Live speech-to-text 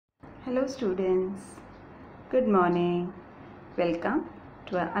Hello students, good morning. Welcome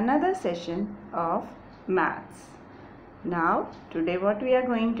to another session of maths. Now today what we are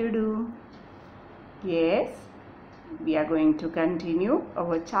going to do? Yes, we are going to continue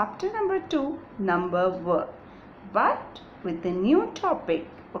our chapter number 2, number work, but with a new topic.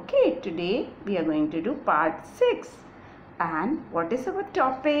 Okay, today we are going to do part 6. And what is our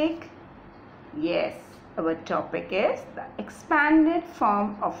topic? Yes, our topic is the expanded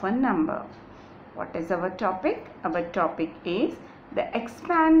form of a number. What is our topic? Our topic is the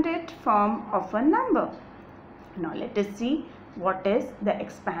expanded form of a number. Now let us see what is the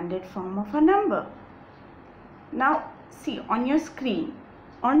expanded form of a number. Now see on your screen,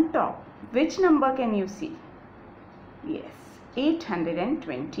 on top, which number can you see? Yes,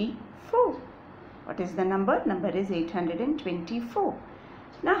 824. What is the number? Number is 824.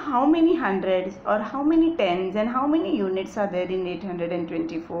 Now how many hundreds or how many tens and how many units are there in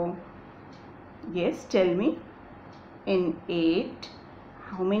 824? Yes, tell me. In 8,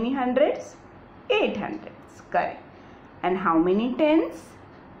 how many hundreds? 8 hundreds, correct. And how many tens?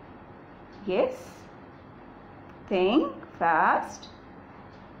 Yes, think fast.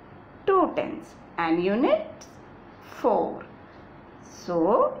 2 tens. And units? 4.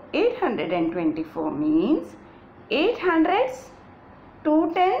 So 824 means 8 hundreds,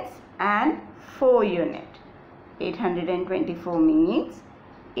 2 tens and 4 unit. 824 means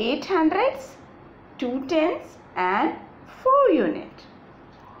 8 hundreds, 2 tens and 4 unit.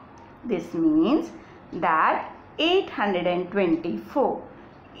 This means that 824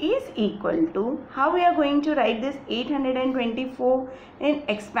 is equal to, how we are going to write this 824 in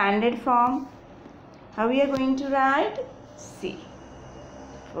expanded form? How we are going to write? See.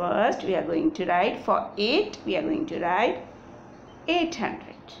 First we are going to write for 8, we are going to write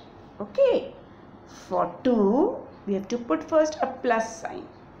 800. Okay. For 2, we have to put first a plus sign.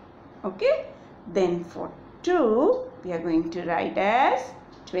 Okay. Then for 2, we are going to write as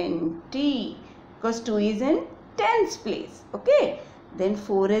 20. Because 2 is in tens place. Okay. Then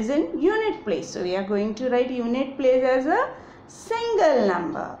 4 is in unit place. So we are going to write unit place as a single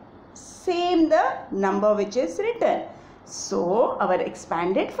number. Same the number which is written. So our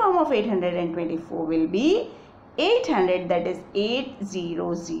expanded form of 824 will be 800, that is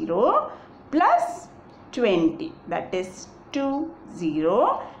 800 plus 20, that is 20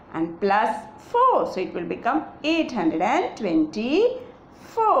 and plus 4. So it will become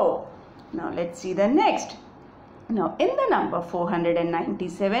 824. Now let's see the next. Now in the number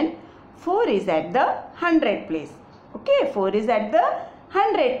 497, 4 is at the 100 place. Okay, 4 is at the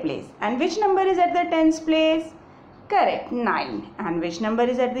 100 place. And which number is at the tens place? Correct, 9. And which number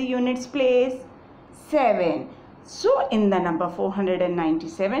is at the units place? 7. So in the number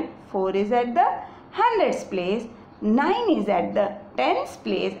 497, 4 is at the hundreds place, 9 is at the tens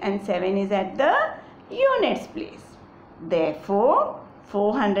place and 7 is at the units place. Therefore,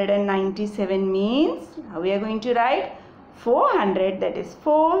 497 means, how we are going to write? 400, that is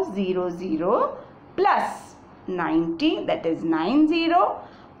 400 plus 90, that is 90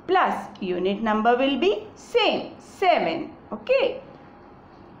 plus unit number will be same, 7. Okay.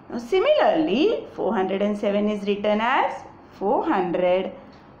 Now similarly, 407 is written as 400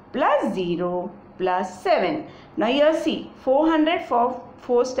 plus 0 plus 7. Now here see, 400 for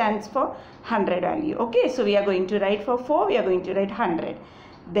 4 stands for 100 value. Okay, so we are going to write for 4, we are going to write 100.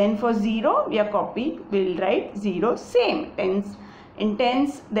 Then for 0, we are we will write 0, same. Tens, in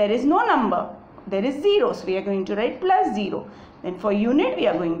tens, there is no number, there is 0. So we are going to write plus 0. Then for unit, we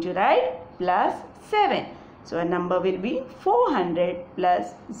are going to write plus 7. So a number will be 400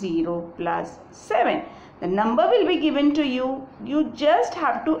 plus 0 plus 7. The number will be given to you. You just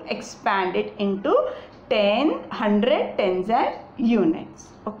have to expand it into 10, 100, tens and units.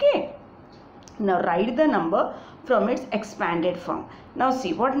 Okay. Now write the number from its expanded form. Now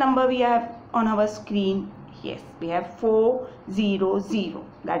see what number we have on our screen. Yes, we have 400.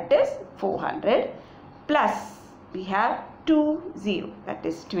 That is 400. Plus we have 20. That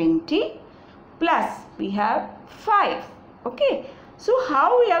is 20. Plus we have 5. Okay, so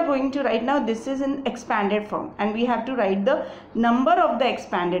how we are going to write now? This is in expanded form and we have to write the number of the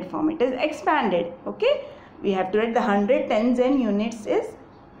expanded form. It is expanded. Okay, we have to write the 100, tens and units is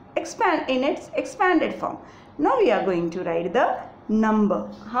in its expanded form. Now we are going to write the number.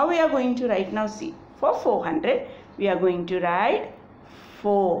 How we are going to write now? See, for 400 we are going to write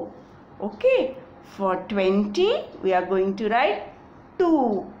 4. Okay, for 20 we are going to write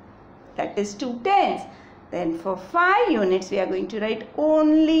 2. That is 2 tens. Then for 5 units we are going to write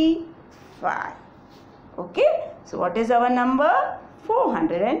only 5. Okay. So what is our number?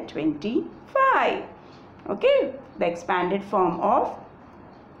 425. Okay. The expanded form of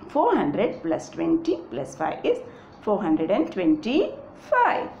 400 plus 20 plus 5 is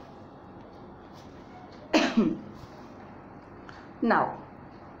 425. Now,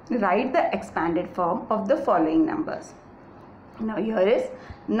 write the expanded form of the following numbers. Now, here is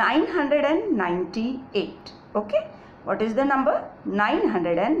 998. Okay, what is the number?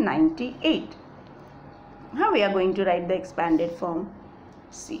 998. How we are going to write the expanded form?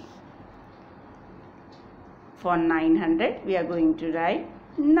 See, for 900 we are going to write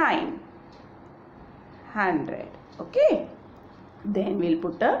 900. Okay, then we'll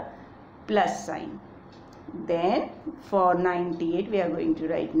put a plus sign. Then for 98 we are going to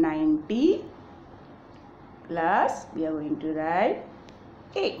write 90 plus we are going to write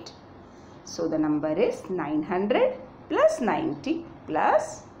 8. So the number is 900 plus 90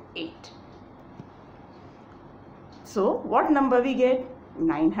 plus 8. So what number we get?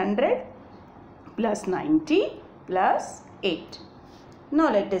 900 plus 90 plus 8. Now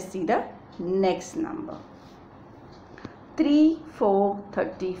let us see the next number.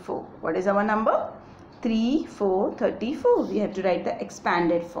 3434. What is our number? 3434. We have to write the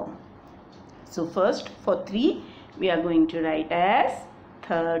expanded form. So first for 3 we are going to write as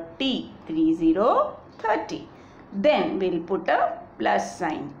 30. 30. Then we'll put a plus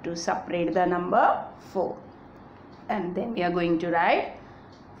sign to separate the number 4. And then we are going to write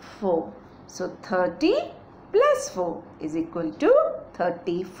 4. So 30 plus 4 is equal to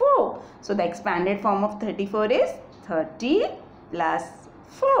 34. So the expanded form of 34 is 30 plus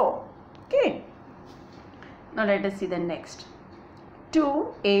 4. Okay. Now let us see the next.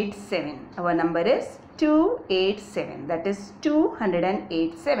 287. Our number is 287. That is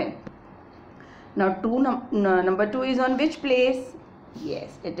 287. Now number 2 is on which place?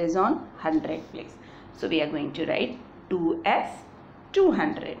 Yes, it is on 100 place. So we are going to write 2 as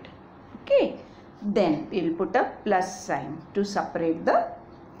 200. Okay. Then we will put a plus sign to separate the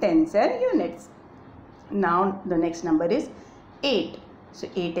tens and units. Now the next number is 8. So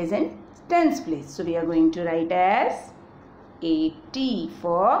 8 is in tens place. So we are going to write as 80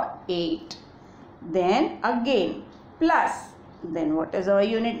 for 8. Then again plus. Then what is our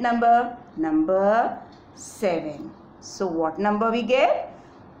unit number? Number 7. So what number we get?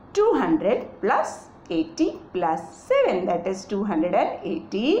 200 plus 80 plus 7. That is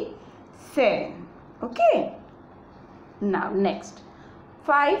 287. Okay. Now next.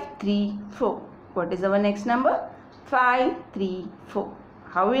 534. What is our next number? 534.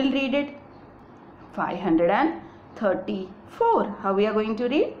 How we will read it? 534. How we are going to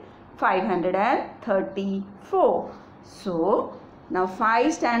read? 534. So now 5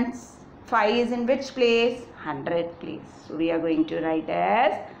 is in which place? 100 place. So we are going to write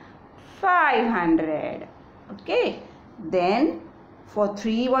as 500. Okay. Then for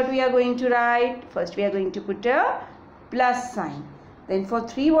 3 what we are going to write? First we are going to put a plus sign. Then for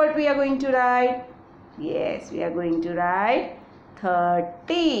 3 what we are going to write? Yes, we are going to write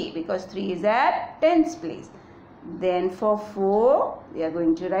 30 because 3 is at tens place. Then for 4 we are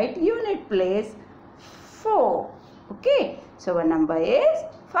going to write unit place 4. Okay. So our number is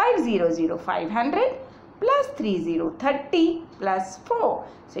 500 500 plus 30 30 plus 4.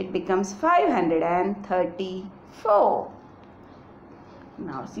 So it becomes 534.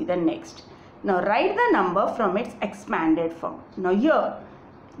 Now see the next. Now write the number from its expanded form. Now here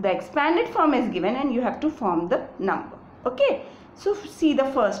the expanded form is given and you have to form the number. Okay. So see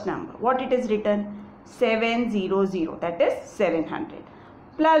the first number. What it is written? 700. That is 700.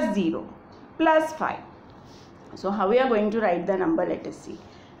 Plus 0. Plus 5. So how we are going to write the number? Let us see.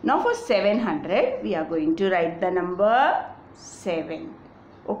 Now for 700 we are going to write the number 7.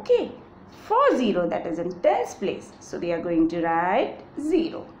 Okay. For 0 that is in tens place. So we are going to write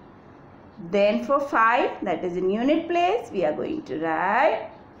 0. Then for 5 that is in unit place we are going to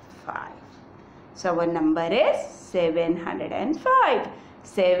write 5. So our number is 705.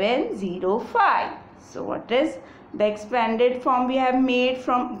 705. So what is the expanded form we have made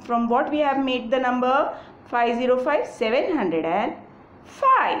from what we have made the number? 505.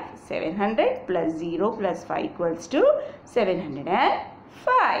 705. 700 plus 0 plus 5 equals to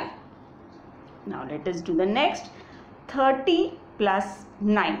 705. Now let us do the next. 30 plus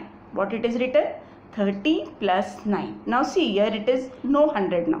 9. What it is written? 30 plus 9. Now see here it is no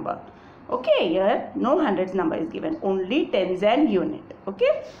 100 number. Okay, here no hundreds number is given. Only tens and unit.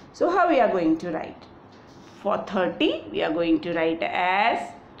 Okay. So how we are going to write? For 30 we are going to write as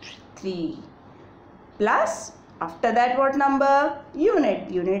 3 plus after that what number?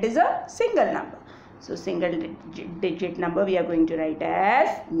 Unit. Unit is a single number. So single digit number we are going to write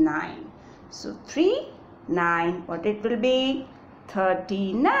as 9. So 3, 9. What it will be?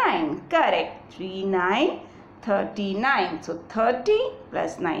 39. Correct. 3, 9, 39. So 30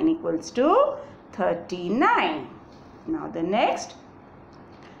 plus 9 equals to 39. Now the next,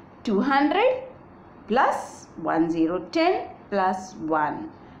 200 plus 1010 plus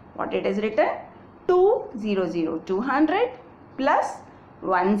 1. What it is written? 200. 200 plus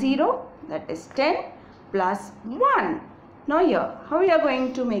 10, that is 10, plus 1. Now here, how we are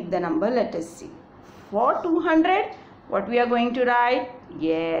going to make the number? Let us see. For 200, what we are going to write?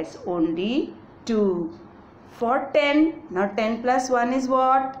 Yes, only 2. For 10, now 10 plus 1 is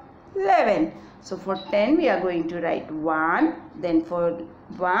what? 11. So for 10, we are going to write 1. Then for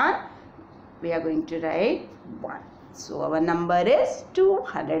 1, we are going to write 1. So our number is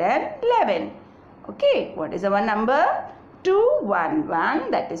 211. Okay, what is our number? 211,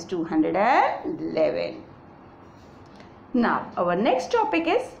 that is 211. Now our next topic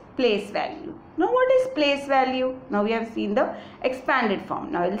is place value. Now what is place value? Now we have seen the expanded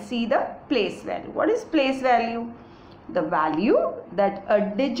form. Now we'll see the place value. What is place value? The value that a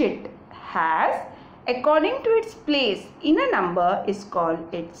digit has according to its place in a number is called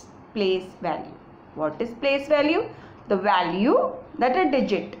its place value. What is place value? The value that a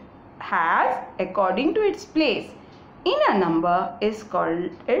digit has according to its place in a number is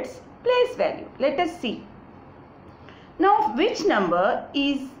called its place value. Let us see. Now which number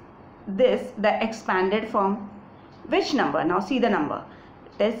is this, the expanded form? Which number? Now see the number.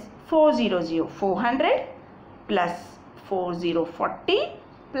 It is 400. 400 plus 4040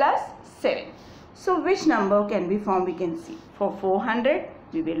 plus 7. So which number can be formed? We can see. For 400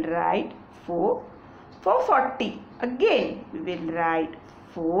 we will write 4. For 40 again we will write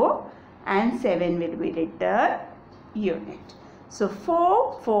 4 and 7 will be written unit. So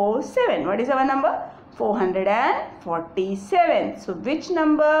 447. What is our number? 447. So which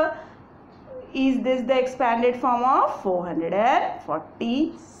number is this, the expanded form of?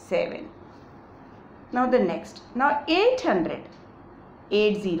 447. Now the next. Now 800.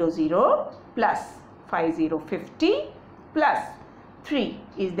 800 plus 5050 plus 3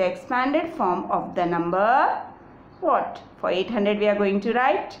 is the expanded form of the number what? For 800 we are going to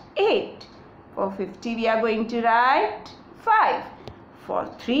write 8. For 50 we are going to write 5. For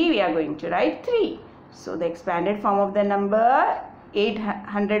 3 we are going to write 3. So the expanded form of the number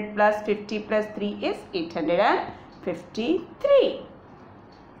 800 plus 50 plus 3 is 853.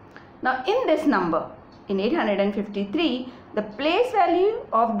 Now in this number, in 853, the place value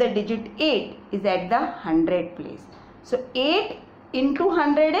of the digit 8 is at the 100 place. So 8 into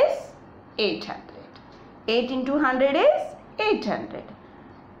 100 is 800. 8 into 100 is 800.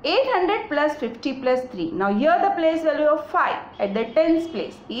 800 plus 50 plus 3. Now here the place value of 5 at the tens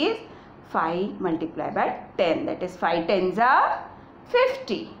place is 5 multiplied by 10. That is 5 tens are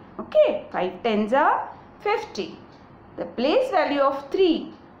 50. Okay, 5 tens are 50. The place value of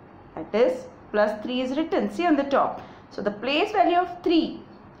 3, that is plus 3 is written. See on the top. So the place value of 3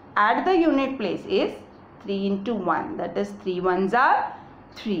 at the unit place is 3 into 1. That is 3 ones are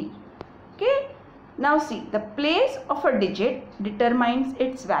 3. Okay. Now see, the place of a digit determines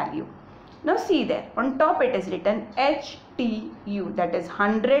its value. Now see there, on top it is written HTU, that is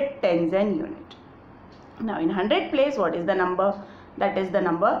 100, tens and unit. Now in 100 place, what is the number? That is the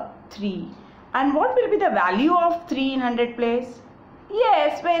number 3. And what will be the value of 3 in 100 place?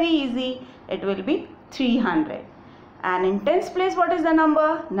 Yes, very easy. It will be 300. And in tens place, what is the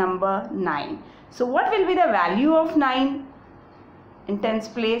number? Number 9. So what will be the value of 9 in tens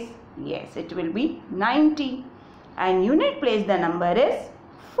place? Yes, it will be 90. And unit place, the number is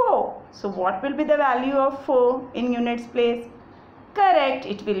 4. So what will be the value of 4 in units place? Correct,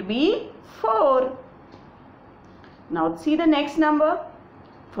 it will be 4. Now see the next number.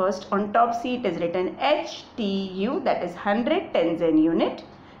 First on top see it is written HTU, that is 100, tens and unit.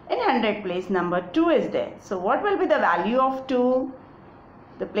 In 100 place number 2 is there. So what will be the value of 2?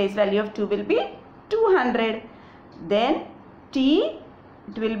 The place value of 2 will be 200. Then T,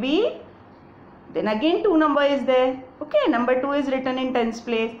 it will be, then again 2 number is there. Okay, number 2 is written in tens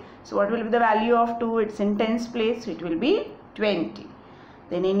place. So what will be the value of 2? It's in tens place. So it will be 20.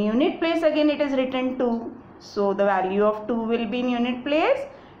 Then in unit place again it is written 2. So the value of 2 will be in unit place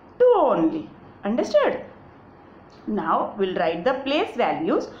 2 only. Understood? Now we'll write the place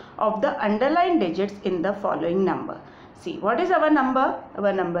values of the underlined digits in the following number. See, what is our number?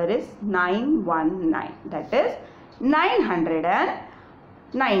 Our number is 919. That is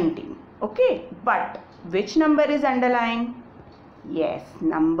 919. Okay, but which number is underlined? Yes,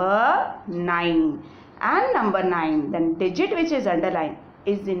 number 9. And number 9, then digit which is underlined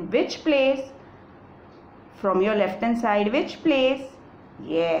is in which place? From your left hand side, which place?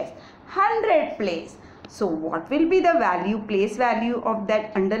 Yes, 100 place. So what will be the value, place value of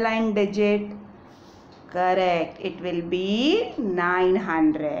that underlined digit? Correct. It will be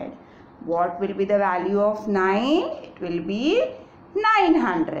 900. What will be the value of 9? It will be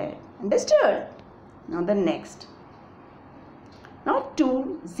 900. Understood? Now the next. Now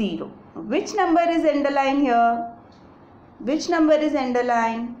 20. Which number is underlined here? Which number is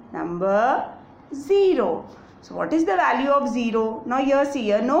underlined? Number 0. So what is the value of 0? Now here see,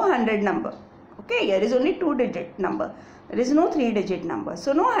 here no 100 number. Okay, here is only 2-digit number. There is no 3-digit number.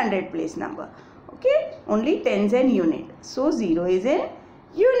 So no 100 place number. Okay, only tens and unit. So 0 is in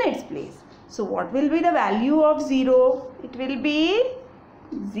units place. So what will be the value of 0? It will be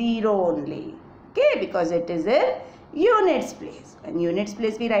 0 only. Okay, because it is in units place. And units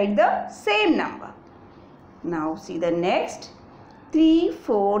place we write the same number. Now see the next.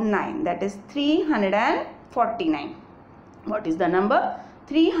 349, that is 349. What is the number?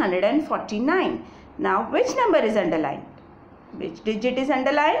 349. Now which number is underlined? Which digit is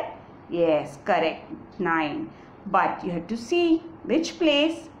underlined? Yes, correct, 9. But you have to see which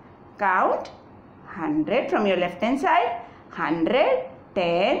place. Count 100 from your left hand side. 100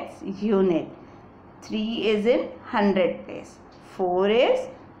 tens unit. 3 is in 100 place. 4 is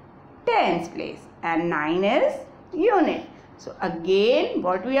tens place. And 9 is unit. So again,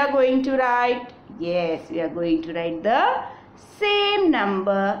 what we are going to write? Yes, we are going to write the same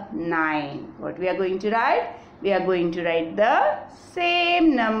number 9. What we are going to write? We are going to write the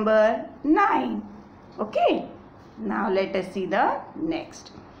same number 9. Okay. Now let us see the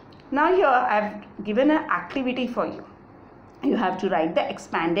next. Now here I have given an activity for you. You have to write the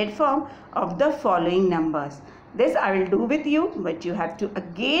expanded form of the following numbers. This I will do with you, but you have to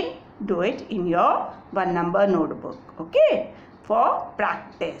again do it in your 1-number notebook. Okay, for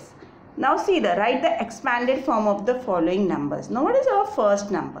practice. Now see write the expanded form of the following numbers. Now what is our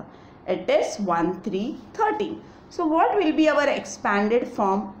first number? It is 1, 3, 13. So what will be our expanded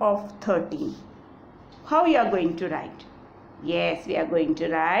form of 13? How we are going to write? Yes, we are going to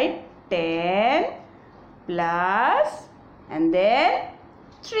write 10 plus and then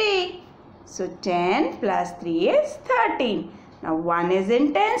 3. So 10 plus 3 is 13. Now 1 is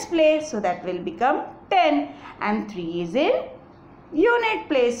in tens place, so that will become 10. And 3 is in unit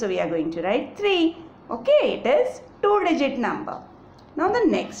place, so we are going to write 3. Okay, it is 2-digit number. Now the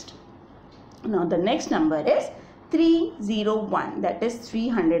next. Now the next number is 301, that is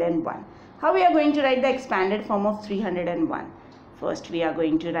 301. How we are going to write the expanded form of 301? First we are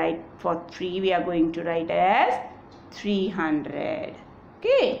going to write, for 3 we are going to write as 300.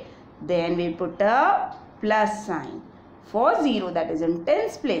 Okay, then we put a plus sign. For 0, that is in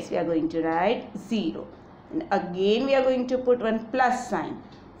tens place, we are going to write 0. And again we are going to put one plus sign.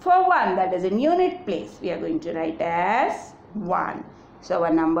 For 1, that is in unit place, we are going to write as 1. So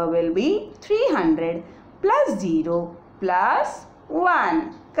our number will be 300 plus 0 plus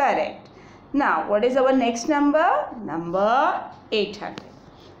 1. Correct. Now what is our next number? Number 800.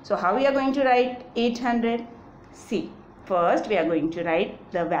 So how we are going to write 800? See, first we are going to write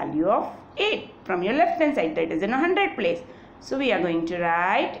the value of 8 from your left hand side, that is in 100 place. So we are going to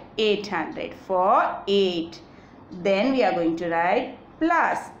write 800 for 8. Then we are going to write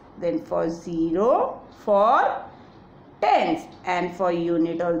plus. Then for 0 for tens, and for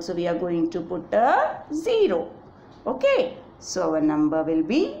unit also we are going to put a 0. Okay. So our number will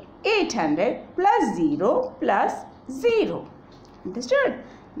be 800 plus 0 plus 0. Understood?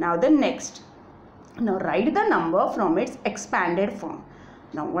 Now the next. Now write the number from its expanded form.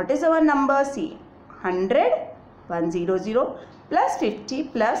 Now what is our number? See, 100, 100 plus 50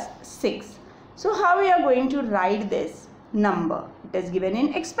 plus 6. So how we are going to write this number? It is given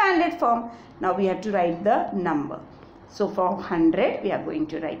in expanded form. Now we have to write the number. So for 100 we are going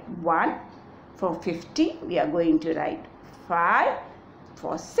to write 1. For 50 we are going to write 5.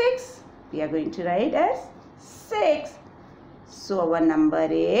 For 6 we are going to write as 6. So our number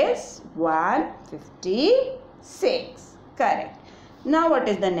is 156. Correct. Now what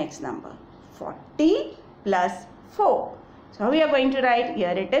is the next number? 40 plus 4. So we are going to write,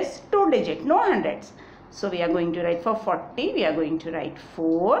 here it is 2-digit, no hundreds. So we are going to write for 40, we are going to write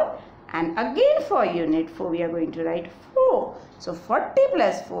 4. And again for unit 4, we are going to write 4. So 40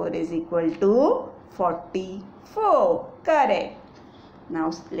 plus 4 is equal to 44. Correct.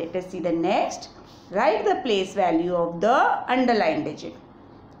 Now let us see the next. Write the place value of the underlined digit.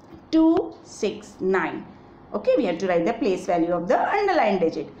 269. Okay, we have to write the place value of the underlined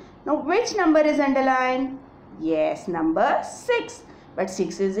digit. Now which number is underlined? Yes, number 6. But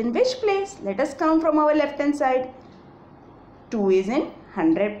 6 is in which place? Let us count from our left hand side. 2 is in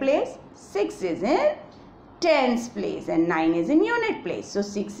 100 place. 6 is in tens place. And 9 is in unit place. So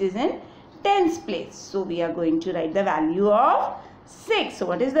 6 is in tens place. So we are going to write the value of 6. So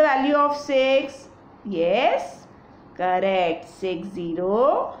what is the value of 6? Yes, correct.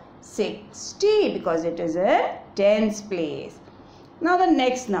 6060 because it is in tens place. Now the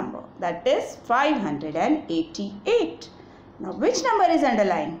next number, that is 588. Now which number is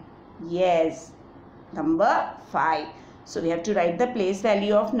underlined? Yes, number 5. So we have to write the place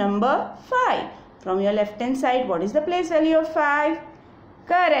value of number 5. From your left hand side, what is the place value of 5?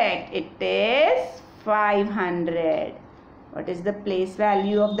 Correct, it is 500. What is the place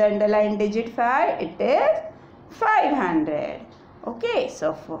value of the underlined digit 5? It is 500. Okay,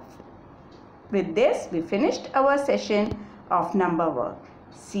 so with this we finished our session of number work.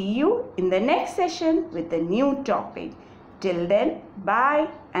 See you in the next session with a new topic. Till then, bye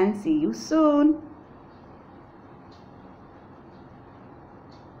and see you soon.